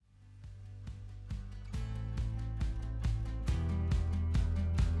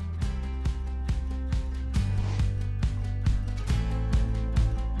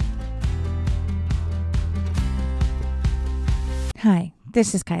Hi,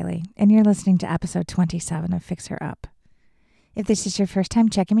 this is Kylie, and you're listening to episode 27 of FixHerUp. If this is your first time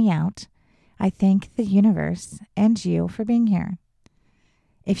checking me out, I thank the universe and you for being here.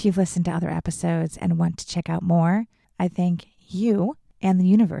 If you've listened to other episodes and want to check out more, I thank you and the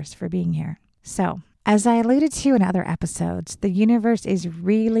universe for being here. So, as I alluded to in other episodes, the universe is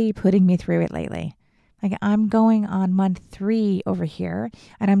really putting me through it lately. Like, I'm going on month 3 over here,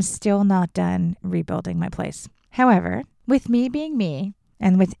 and I'm still not done rebuilding my place. However, with me being me,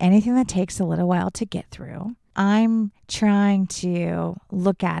 and with anything that takes a little while to get through, I'm trying to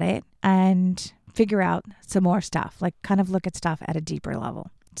look at it and figure out some more stuff, like kind of look at stuff at a deeper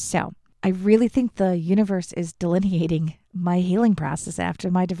level. So I really think the universe is delineating my healing process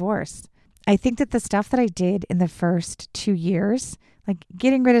after my divorce. I think that the stuff that I did in the first 2 years, like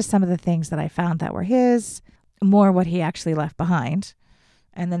getting rid of some of the things that I found that were his, more what he actually left behind,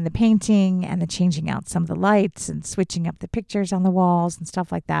 and then the painting and the changing out some of the lights and switching up the pictures on the walls and stuff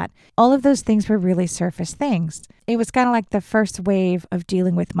like that. All of those things were really surface things. It was kind of like the first wave of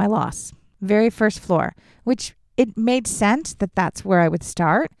dealing with my loss. Very first floor, which it made sense that that's where I would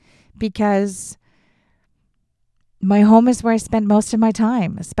start because my home is where I spent most of my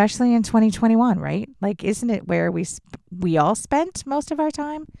time, especially in 2021, right? Like, isn't it where we all spent most of our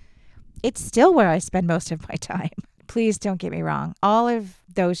time? It's still where I spend most of my time. Please don't get me wrong. All of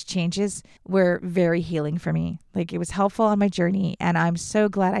those changes were very healing for me. Like, it was helpful on my journey, and I'm so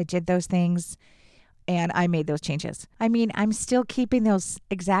glad I did those things and I made those changes. I mean, I'm still keeping those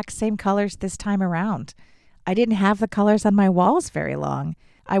exact same colors this time around. I didn't have the colors on my walls very long.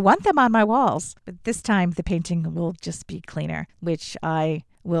 I want them on my walls, but this time the painting will just be cleaner, which I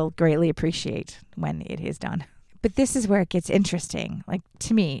will greatly appreciate when it is done. But this is where it gets interesting, like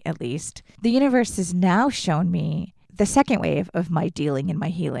to me at least. The universe has now shown me the second wave of my dealing and my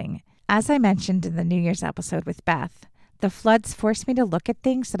healing. As I mentioned in the New Year's episode with Beth, the floods forced me to look at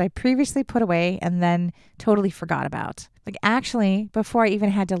things that I previously put away and then totally forgot about. Like, actually, before I even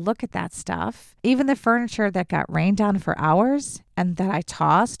had to look at that stuff, even the furniture that got rained on for hours and that I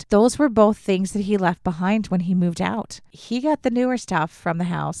tossed, those were both things that he left behind when he moved out. He got the newer stuff from the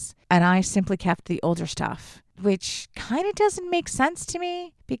house and I simply kept the older stuff, which kind of doesn't make sense to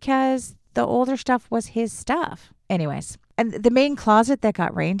me because the older stuff was his stuff. Anyways, and the main closet that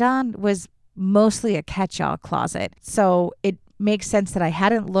got rained on was mostly a catch-all closet. So it makes sense that I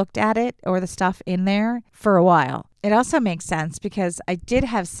hadn't looked at it or the stuff in there for a while. It also makes sense because I did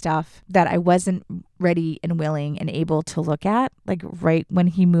have stuff that I wasn't ready and willing and able to look at, like right when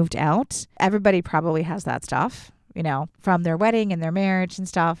he moved out. Everybody probably has that stuff, you know, from their wedding and their marriage and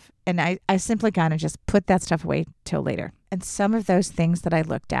stuff. And I simply kind of just put that stuff away till later. And some of those things that I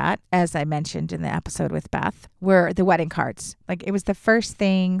looked at, as I mentioned in the episode with Beth, were the wedding cards. Like, it was the first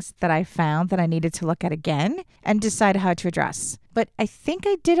things that I found that I needed to look at again and decide how to address. But I think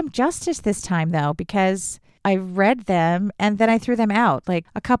I did them justice this time, though, because I read them and then I threw them out. Like,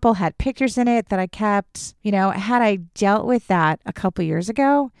 a couple had pictures in it that I kept. You know, had I dealt with that a couple years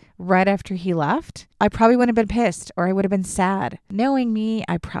ago, right after he left, I probably wouldn't have been pissed or I would have been sad. Knowing me,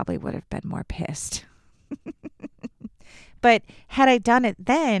 I probably would have been more pissed. But had I done it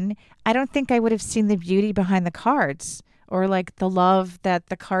then, I don't think I would have seen the beauty behind the cards or like the love that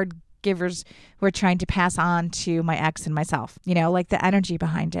the card givers were trying to pass on to my ex and myself, you know, like the energy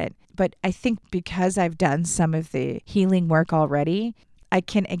behind it. But I think because I've done some of the healing work already, I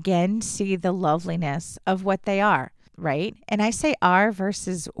can again see the loveliness of what they are, right? And I say are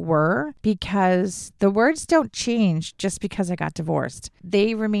versus were because the words don't change just because I got divorced.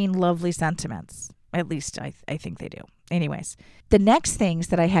 They remain lovely sentiments. At least I think they do. Anyways, the next things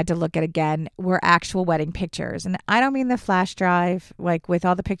that I had to look at again were actual wedding pictures. And I don't mean the flash drive, like with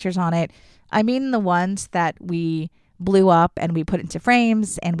all the pictures on it. I mean the ones that we blew up and we put into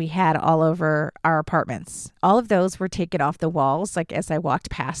frames and we had all over our apartments. All of those were taken off the walls. Like, as I walked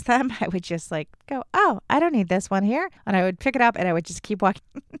past them, I would just like go, oh, I don't need this one here. And I would pick it up and I would just keep walking.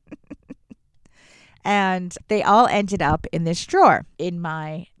 And they all ended up in this drawer in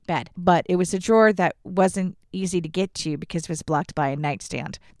my bed. But it was a drawer that wasn't easy to get to because it was blocked by a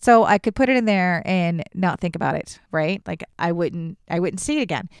nightstand. So I could put it in there and not think about it, right? Like, I wouldn't see it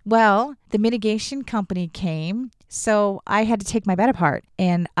again. Well, the mitigation company came, so I had to take my bed apart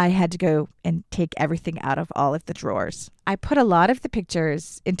and I had to go and take everything out of all of the drawers. I put a lot of the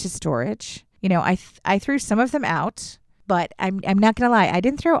pictures into storage. You know, I threw some of them out. But I'm not going to lie, I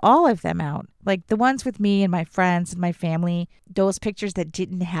didn't throw all of them out. Like the ones with me and my friends and my family, those pictures that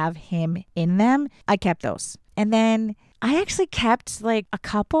didn't have him in them, I kept those. And then I actually kept like a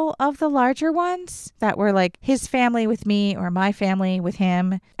couple of the larger ones that were like his family with me or my family with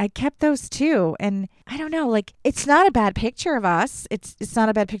him. I kept those too. And I don't know, like it's not a bad picture of us. It's not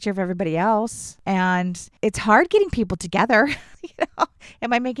a bad picture of everybody else. And it's hard getting people together.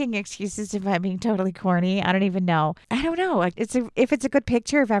 Am I making excuses if I'm being totally corny? I don't even know. I don't know. Like if it's a good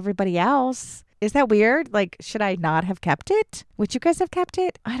picture of everybody else. Is that weird? Like, should I not have kept it? Would you guys have kept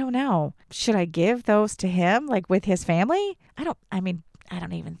it? I don't know. Should I give those to him, like with his family? I don't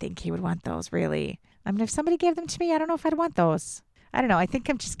even think he would want those, really. I mean, if somebody gave them to me, I don't know if I'd want those. I don't know. I think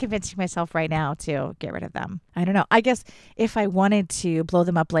I'm just convincing myself right now to get rid of them. I don't know. I guess if I wanted to blow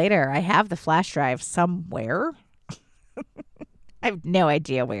them up later, I have the flash drive somewhere. I have no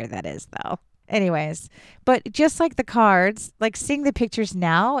idea where that is, though. Anyways, but just like the cards, like seeing the pictures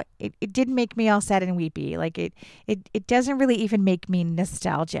now, it didn't make me all sad and weepy. Like it doesn't really even make me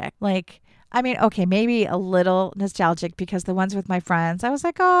nostalgic. Like, I mean, okay, maybe a little nostalgic because the ones with my friends, I was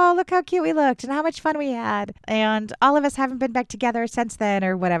like, oh, look how cute we looked and how much fun we had. And all of us haven't been back together since then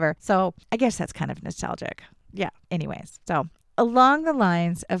or whatever. So I guess that's kind of nostalgic. Yeah. Anyways, so along the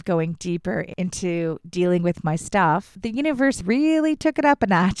lines of going deeper into dealing with my stuff, the universe really took it up a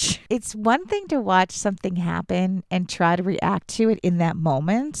notch. It's one thing to watch something happen and try to react to it in that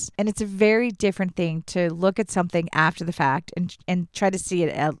moment. And it's a very different thing to look at something after the fact and try to see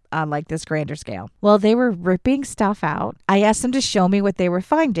it on like this grander scale. Well, they were ripping stuff out. I asked them to show me what they were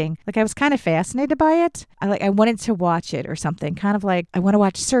finding. Like I was kind of fascinated by it. I wanted to watch it or something, kind of like I want to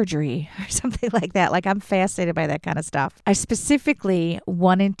watch surgery or something like that. Like I'm fascinated by that kind of stuff. I specifically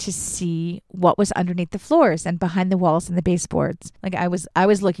wanted to see what was underneath the floors and behind the walls and the baseboards. Like I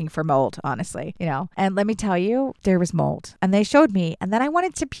was looking for mold, honestly, And let me tell you, there was mold. And they showed me, and then I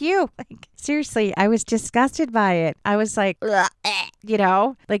wanted to puke. Like seriously, I was disgusted by it. I was like,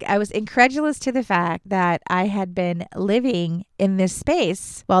 like I was incredulous to the fact that I had been living in this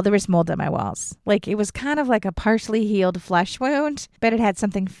space while there was mold on my walls. Like it was kind of like a partially healed flesh wound, but it had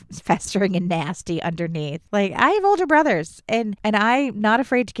something festering and nasty underneath. Like I have older brothers and I'm not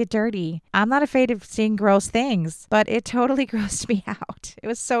afraid to get dirty. I'm not afraid of seeing gross things, but it totally grossed me out. It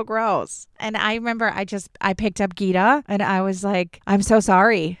was so gross. And I remember I picked up Gita and I was like, I'm so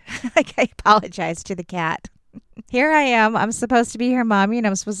sorry. Like I apologized to the cat. Here I am. I'm supposed to be her mommy and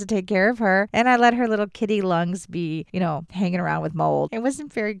I'm supposed to take care of her. And I let her little kitty lungs be, hanging around with mold. It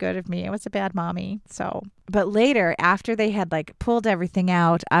wasn't very good of me. I was a bad mommy. But later, after they had pulled everything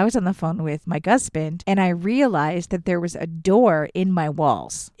out, I was on the phone with my husband and I realized that there was a door in my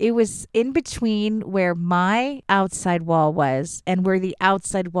walls. It was in between where my outside wall was and where the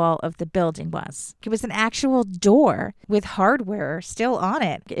outside wall of the building was. It was an actual door with hardware still on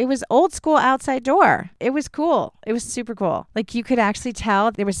it. It was old school outside door. It was cool. It was super cool. Like you could actually tell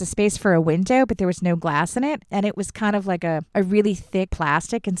there was a space for a window, but there was no glass in it. And it was kind of like a really thick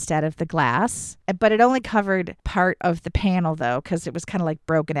plastic instead of the glass. But it only covered part of the panel though, because it was kind of like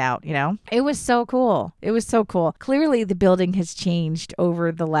broken out, It was so cool. It was so cool. Clearly the building has changed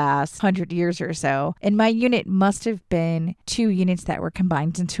over the last 100 years or so. And my unit must have been 2 units that were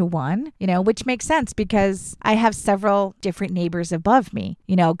combined into one, which makes sense because I have several different neighbors above me,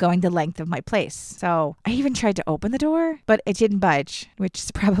 going the length of my place. So I even tried to open the door, but it didn't budge, which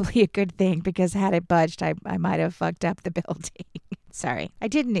is probably a good thing because had it budged, I might have fucked up the building. Sorry.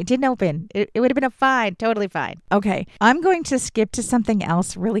 It didn't open. It would have been totally fine. Okay. I'm going to skip to something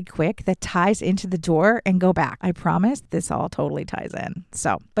else really quick that ties into the door and go back. I promise this all totally ties in.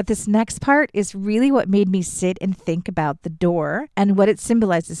 But this next part is really what made me sit and think about the door and what it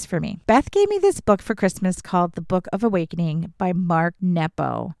symbolizes for me. Beth gave me this book for Christmas called The Book of Awakening by Mark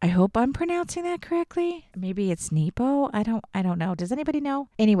Nepo. I hope I'm pronouncing that correctly. Maybe it's Nepo. I don't know. Does anybody know?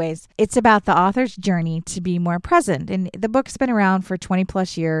 Anyways, it's about the author's journey to be more present. And the book's been around for 20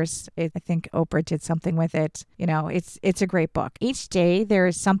 plus years. I think Oprah did something with it. It's a great book. Each day there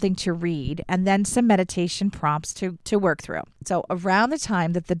is something to read and then some meditation prompts to work through. So around the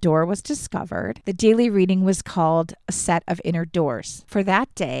time that the door was discovered, the daily reading was called A Set of Inner Doors. For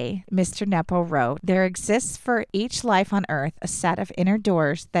that day, Mr. Nepo wrote, there exists for each life on earth a set of inner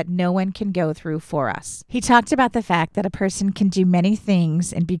doors that no one can go through for us. He talked about the fact that a person can do many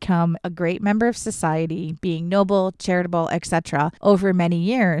things and become a great member of society, being noble, charitable, etc. over many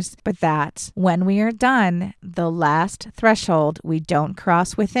years, but that when we are done, the last threshold we don't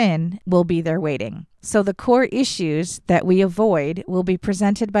cross within will be there waiting. So the core issues that we avoid will be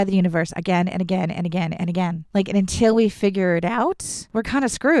presented by the universe again and again and again and again. Like, and until we figure it out, we're kind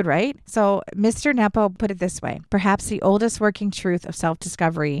of screwed, right? So Mr. Nepo put it this way: perhaps the oldest working truth of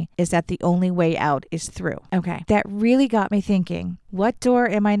self-discovery is that the only way out is through. Okay, that really got me thinking. What door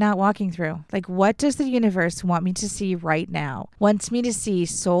am I not walking through? Like, what does the universe want me to see right now? Wants me to see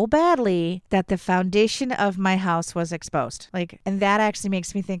so badly that the foundation of my house was exposed. Like, and that actually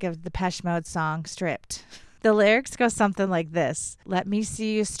makes me think of the Depeche Mode song Stripped. The lyrics go something like this: let me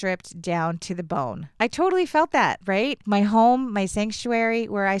see you stripped down to the bone. I totally felt that, right? My home, my sanctuary,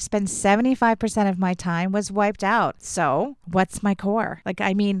 where I spend 75% of my time, was wiped out. So what's my core? Like,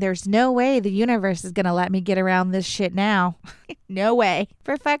 I mean, there's no way the universe is going to let me get around this shit now. No way.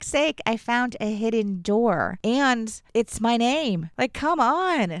 For fuck's sake, I found a hidden door and it's my name. Like, come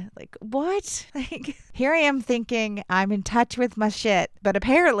on. Like, what? Like, here I am thinking I'm in touch with my shit, but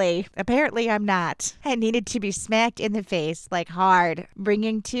apparently I'm not. I needed to be smacked in the face, like hard,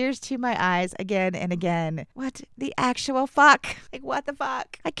 bringing tears to my eyes again and again. What the actual fuck? Like, what the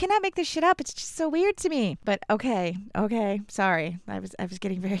fuck? I cannot make this shit up. It's just so weird to me. But okay. Sorry. I was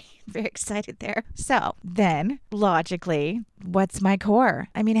getting very, very excited there. So then, logically, what's my core?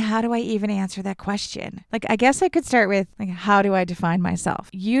 I mean, how do I even answer that question? Like, I guess I could start with, like, how do I define myself?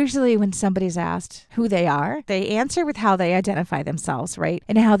 Usually when somebody's asked who they are, they answer with how they identify themselves, right?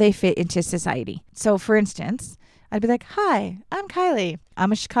 And how they fit into society. So for instance, I'd be like, hi, I'm Kylie.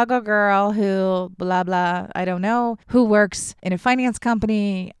 I'm a Chicago girl who blah, blah, I don't know, who works in a finance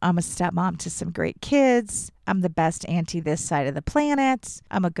company. I'm a stepmom to some great kids. I'm the best auntie this side of the planet.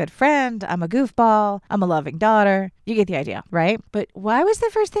 I'm a good friend. I'm a goofball. I'm a loving daughter. You get the idea, right? But why was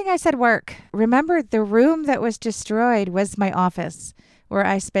the first thing I said work? Remember, the room that was destroyed was my office, where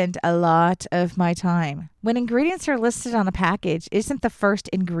I spend a lot of my time. When ingredients are listed on a package, isn't the first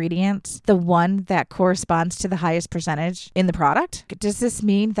ingredient the one that corresponds to the highest percentage in the product? Does this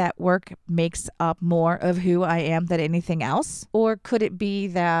mean that work makes up more of who I am than anything else? Or could it be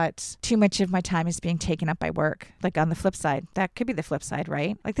that too much of my time is being taken up by work? Like, on the flip side, that could be the flip side,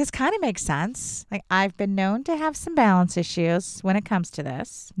 right? Like, this kind of makes sense. Like, I've been known to have some balance issues when it comes to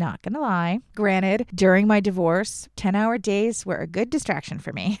this. Not gonna lie. Granted, during my divorce, 10-hour days were a good distraction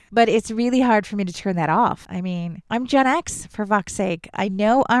for me. But it's really hard for me to turn that off. I mean, I'm Gen X, for fuck's sake. I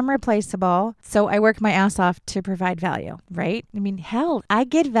know I'm replaceable, so I work my ass off to provide value, right? I mean, hell, I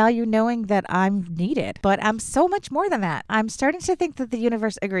get value knowing that I'm needed, but I'm so much more than that. I'm starting to think that the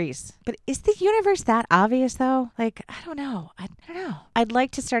universe agrees. But is the universe that obvious, though? Like, I don't know. I don't know. I'd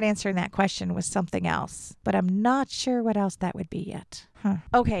like to start answering that question with something else, but I'm not sure what else that would be yet.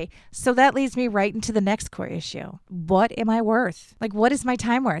 Okay, so that leads me right into the next core issue. What am I worth? Like, what is my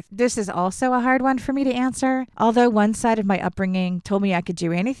time worth? This is also a hard one for me to answer. Although one side of my upbringing told me I could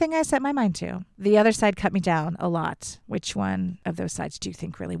do anything I set my mind to, the other side cut me down a lot. Which one of those sides do you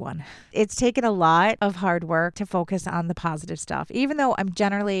think really won? It's taken a lot of hard work to focus on the positive stuff. Even though I'm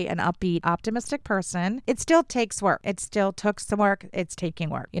generally an upbeat, optimistic person, it still takes work. It still took some work. It's taking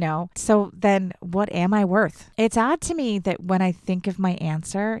work, you know? So then what am I worth? It's odd to me that when I think of my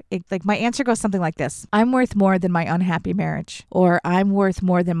answer, my answer goes something like this: I'm worth more than my unhappy marriage, or I'm worth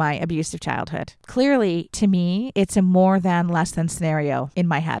more than my abusive childhood. Clearly, to me, it's a more than less than scenario in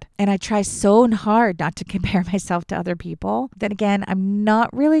my head. And I try so hard not to compare myself to other people. Then again, I'm not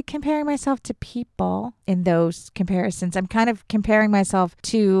really comparing myself to people in those comparisons. I'm kind of comparing myself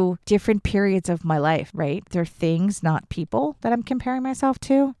to different periods of my life, right? They're things, not people, that I'm comparing myself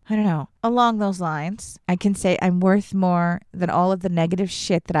to. I don't know. Along those lines, I can say I'm worth more than all of the negative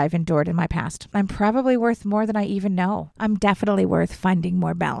shit that I've endured in my past. I'm probably worth more than I even know. I'm definitely worth finding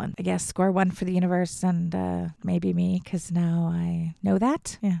more balance. I guess score one for the universe and maybe me, because now I know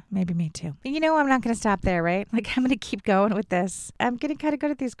that. Yeah, maybe me too. But you know, I'm not going to stop there, right? Like, I'm going to keep going with this. I'm getting kind of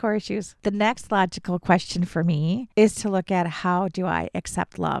good at these core issues. The next logical question for me is to look at, how do I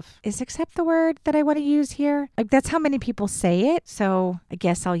accept love? Is accept the word that I want to use here? Like, that's how many people say it, so I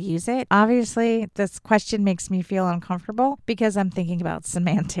guess I'll use it. Obviously, this question makes me feel uncomfortable because I'm thinking about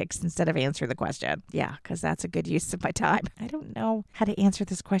semantics instead of answer the question. Yeah, because that's a good use of my time. I don't know how to answer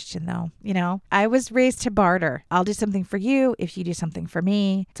this question, though. You know, I was raised to barter. I'll do something for you if you do something for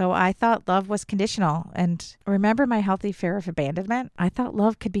me. So I thought love was conditional. And remember my healthy fear of abandonment? I thought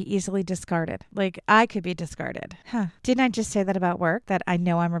love could be easily discarded. Like, I could be discarded. Didn't I just say that about work? That I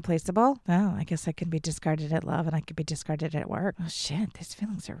know I'm replaceable? Oh, I guess I could be discarded at love and I could be discarded at work. Oh, shit. These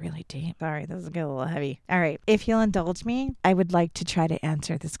feelings are really deep. heavy. Sorry, this is a little heavy. All right. If you'll indulge me, I would like to try to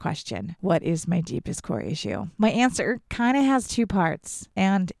answer this question. What is my deepest core issue? My answer kind of has two parts.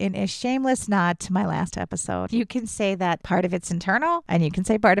 And in a shameless nod to my last episode, you can say that part of it's internal and you can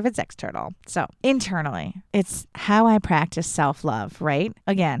say part of it's external. So internally, it's how I practice self-love, right?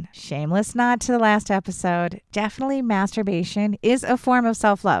 Again, shameless nod to the last episode. Definitely masturbation is a form of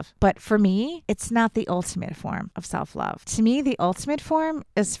self-love. But for me, it's not the ultimate form of self-love. To me, the ultimate form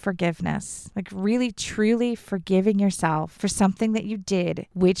is forgiveness. Like really, truly forgiving yourself for something that you did,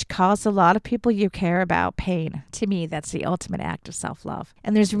 which caused a lot of people you care about pain. To me, that's the ultimate act of self-love.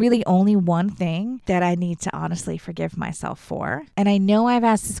 And there's really only one thing that I need to honestly forgive myself for. And I know I've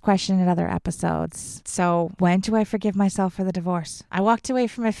asked this question in other episodes. So when do I forgive myself for the divorce? I walked away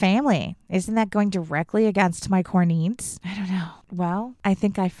from a family. Isn't that going directly against my core needs? I don't know. Well, I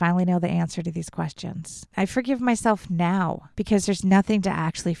think I finally know the answer to these questions. I forgive myself now because there's nothing to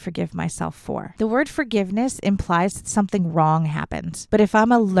actually forgive myself for. The word forgiveness implies that something wrong happened. But if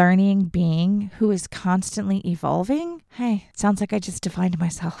I'm a learning being who is constantly evolving, hey, it sounds like I just defined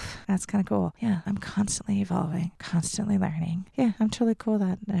myself. That's kind of cool. Yeah, I'm constantly evolving, constantly learning. Yeah, I'm totally cool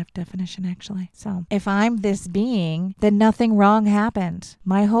with that definition, actually. So if I'm this being, then nothing wrong happened.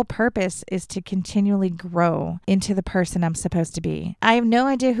 My whole purpose is to continually grow into the person I'm supposed to be. I have no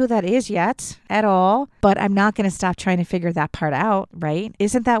idea who that is yet at all, but I'm not going to stop trying to figure that part out, right?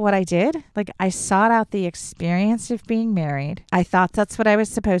 Isn't that what I did? Like I sought out the experience of being married. I thought that's what I was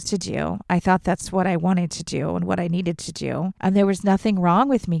supposed to do. I thought that's what I wanted to do and what I needed to do. And there was nothing wrong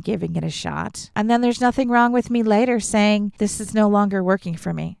with me giving it a shot. And then there's nothing wrong with me later saying, this is no longer working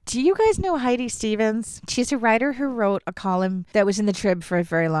for me. Do you guys know Heidi Stevens? She's a writer who wrote a column that was in the Trib for a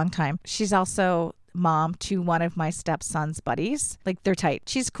very long time. She's also mom to one of my stepson's buddies. Like they're tight.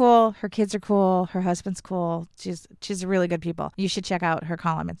 She's cool. Her kids are cool. Her husband's cool. She's really good people. You should check out her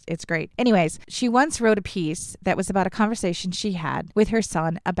column. It's great. Anyways, she once wrote a piece that was about a conversation she had with her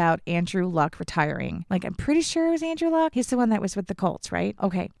son about Andrew Luck retiring. Like I'm pretty sure it was Andrew Luck. He's the one that was with the Colts, right?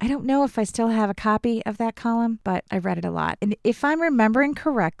 Okay. I don't know if I still have a copy of that column, but I read it a lot. And if I'm remembering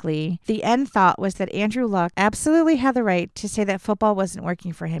correctly, the end thought was that Andrew Luck absolutely had the right to say that football wasn't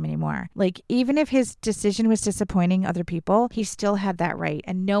working for him anymore. Like even if his decision was disappointing other people, he still had that right,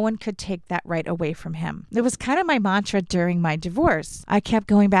 and no one could take that right away from him. It was kind of my mantra during my divorce. I kept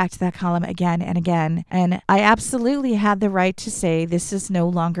going back to that column again and again, and I absolutely had the right to say this is no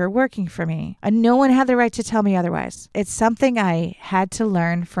longer working for me, and no one had the right to tell me otherwise. It's something I had to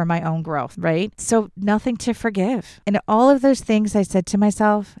learn for my own growth, right? So nothing to forgive. And all of those things I said to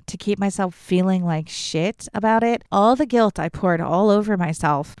myself to keep myself feeling like shit about it, all the guilt I poured all over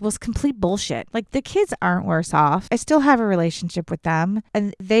myself was complete bullshit. Like the kids aren't worse off. I still have a relationship with them,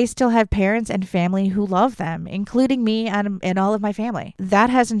 and they still have parents and family who love them, including me and all of my family. That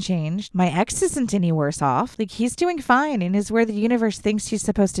hasn't changed. My ex isn't any worse off. Like he's doing fine and is where the universe thinks he's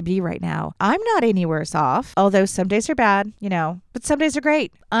supposed to be right now. I'm not any worse off, although some days are bad, but some days are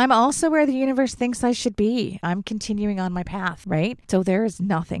great. I'm also where the universe thinks I should be. I'm continuing on my path, right? So there is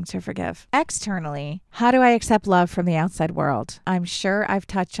nothing to forgive. Externally, how do I accept love from the outside world? I'm sure I've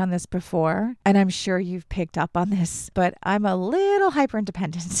touched on this before, and I'm sure you've picked up on this, but I'm a little hyper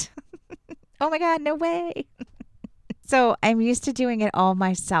independent. Oh my God, no way. So I'm used to doing it all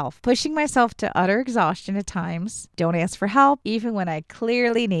myself, pushing myself to utter exhaustion at times. Don't ask for help, even when I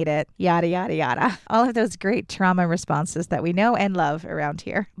clearly need it. Yada, yada, yada. All of those great trauma responses that we know and love around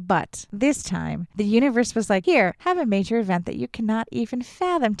here. But this time, the universe was like, here, have a major event that you cannot even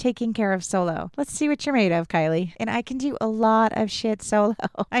fathom taking care of solo. Let's see what you're made of, Kylie. And I can do a lot of shit solo.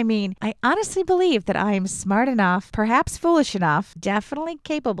 I mean, I honestly believe that I am smart enough, perhaps foolish enough, definitely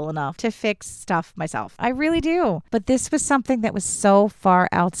capable enough to fix stuff myself. I really do. But this was something that was so far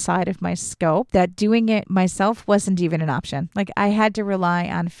outside of my scope that doing it myself wasn't even an option. Like I had to rely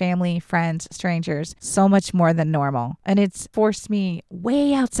on family, friends, strangers so much more than normal. And it's forced me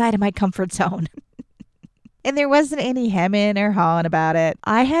way outside of my comfort zone. And there wasn't any hemming or hawing about it.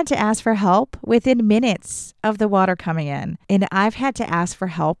 I had to ask for help within minutes of the water coming in. And I've had to ask for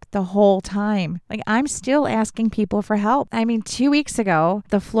help the whole time. Like I'm still asking people for help. I mean, 2 weeks ago,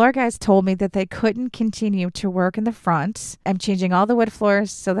 the floor guys told me that they couldn't continue to work in the front. I'm changing all the wood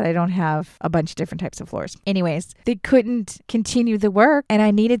floors so that I don't have a bunch of different types of floors. Anyways, they couldn't continue the work and I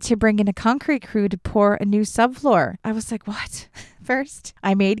needed to bring in a concrete crew to pour a new subfloor. I was like, what? First,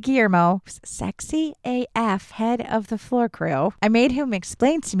 I made Guillermo, sexy AF, head of the floor crew. I made him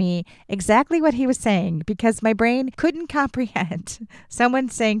explain to me exactly what he was saying because my brain couldn't comprehend someone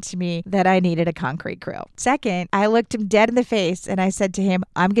saying to me that I needed a concrete crew. Second, I looked him dead in the face and I said to him,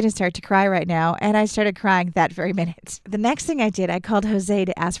 I'm going to start to cry right now. And I started crying that very minute. The next thing I did, I called Jose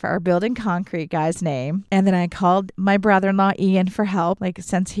to ask for our building concrete guy's name. And then I called my brother-in-law Ian for help. Like,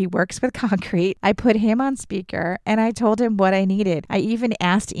 since he works with concrete, I put him on speaker and I told him what I needed. I even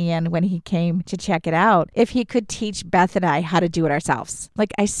asked Ian when he came to check it out if he could teach Beth and I how to do it ourselves.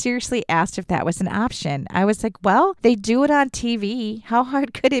 Like, I seriously asked if that was an option. I was like, well, they do it on TV. How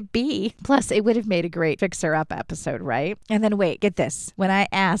hard could it be? Plus, it would have made a great Fix Her Up episode, right? And then wait, get this. When I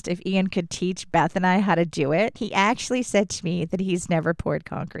asked if Ian could teach Beth and I how to do it, he actually said to me that he's never poured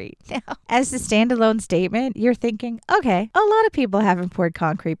concrete. Now, as a standalone statement, you're thinking, okay, a lot of people haven't poured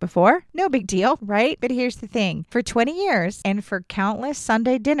concrete before. No big deal, right? But here's the thing. For 20 years and for countless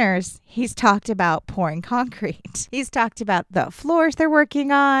Sunday dinners, he's talked about pouring concrete. He's talked about the floors they're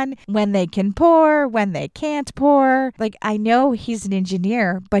working on, when they can pour, when they can't pour. Like, I know he's an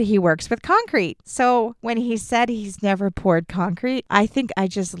engineer, but he works with concrete. So when he said he's never poured concrete, I think I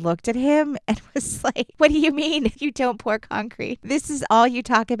just looked at him and was like, what do you mean you don't pour concrete? This is all you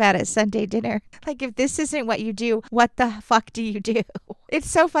talk about at Sunday dinner. Like, if this isn't what you do, what the fuck do you do? It's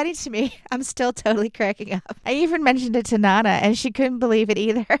so funny to me. I'm still totally cracking up. I even mentioned it to Nana and she couldn't believe it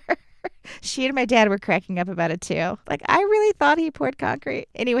either. She and my dad were cracking up about it too. Like, I really thought he poured concrete.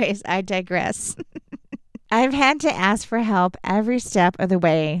 Anyways, I digress. I've had to ask for help every step of the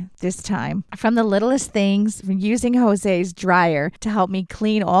way this time. From the littlest things, from using Jose's dryer to help me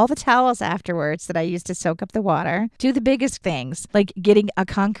clean all the towels afterwards that I used to soak up the water, to the biggest things, like getting a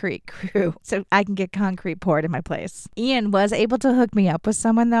concrete crew so I can get concrete poured in my place. Ian was able to hook me up with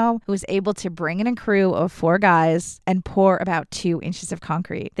someone, though, who was able to bring in a crew of 4 guys and pour about 2 inches of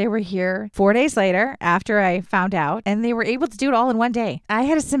concrete. They were here 4 days later after I found out, and they were able to do it all in one day. I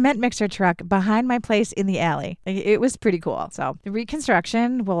had a cement mixer truck behind my place in the alley. It was pretty cool. So the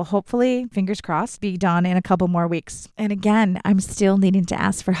reconstruction will hopefully, fingers crossed, be done in a couple more weeks. And again, I'm still needing to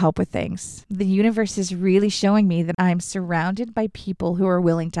ask for help with things. The universe is really showing me that I'm surrounded by people who are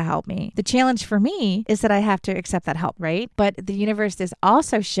willing to help me. The challenge for me is that I have to accept that help, right? But the universe is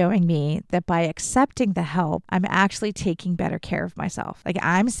also showing me that by accepting the help, I'm actually taking better care of myself. Like,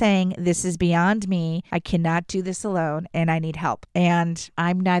 I'm saying, this is beyond me. I cannot do this alone and I need help. And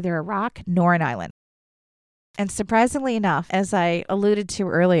I'm neither a rock nor an island. And surprisingly enough, as I alluded to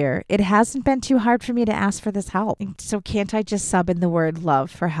earlier, it hasn't been too hard for me to ask for this help. So can't I just sub in the word love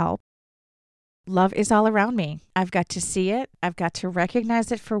for help? Love is all around me. I've got to see it. I've got to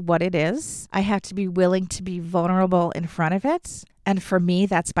recognize it for what it is. I have to be willing to be vulnerable in front of it. And for me,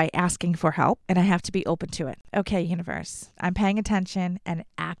 that's by asking for help, and I have to be open to it. Okay, universe, I'm paying attention and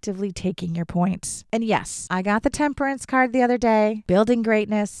actively taking your points. And yes, I got the temperance card the other day. Building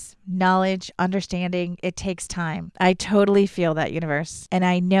greatness, knowledge, understanding, it takes time. I totally feel that, universe. And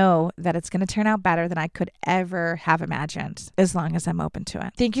I know that it's going to turn out better than I could ever have imagined, as long as I'm open to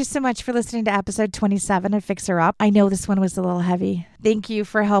it. Thank you so much for listening to episode 27 of Fix Her Up. I know this one was a little heavy. Thank you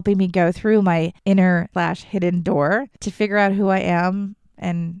for helping me go through my inner/hidden door to figure out who I am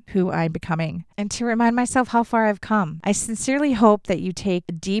and who I'm becoming, and to remind myself how far I've come. I sincerely hope that you take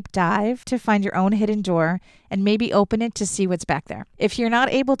a deep dive to find your own hidden door and maybe open it to see what's back there. If you're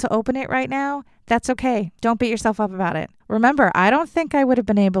not able to open it right now, that's okay. Don't beat yourself up about it. Remember, I don't think I would have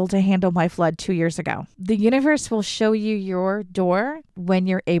been able to handle my flood 2 years ago. The universe will show you your door when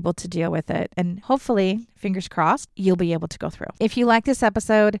you're able to deal with it. And hopefully, fingers crossed, you'll be able to go through. If you like this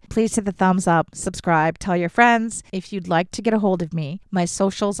episode, please hit the thumbs up, subscribe, tell your friends. If you'd like to get a hold of me, my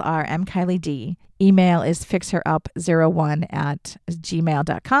socials are mkylieD. Email is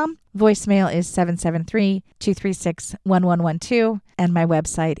fixherup01@gmail.com. Voicemail is 773-236-1112. And my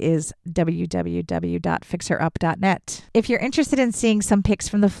website is www.fixherup.net. If you're interested in seeing some pics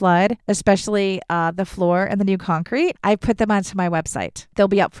from the flood, especially the floor and the new concrete, I put them onto my website. They'll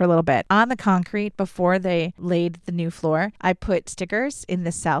be up for a little bit. On the concrete, before they laid the new floor, I put stickers in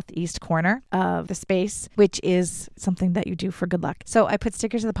the southeast corner of the space, which is something that you do for good luck. So I put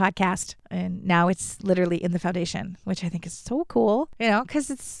stickers of the podcast, and now it's literally in the foundation, which I think is so cool,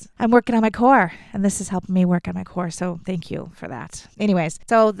 because I'm working on my core, and this is helping me work on my core. So thank you for that. Anyways,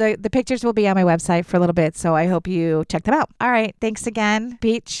 so the pictures will be on my website for a little bit, so I hope you check them out. All right. Thanks again,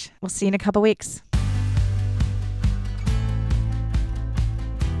 Beach. We'll see you in a couple weeks.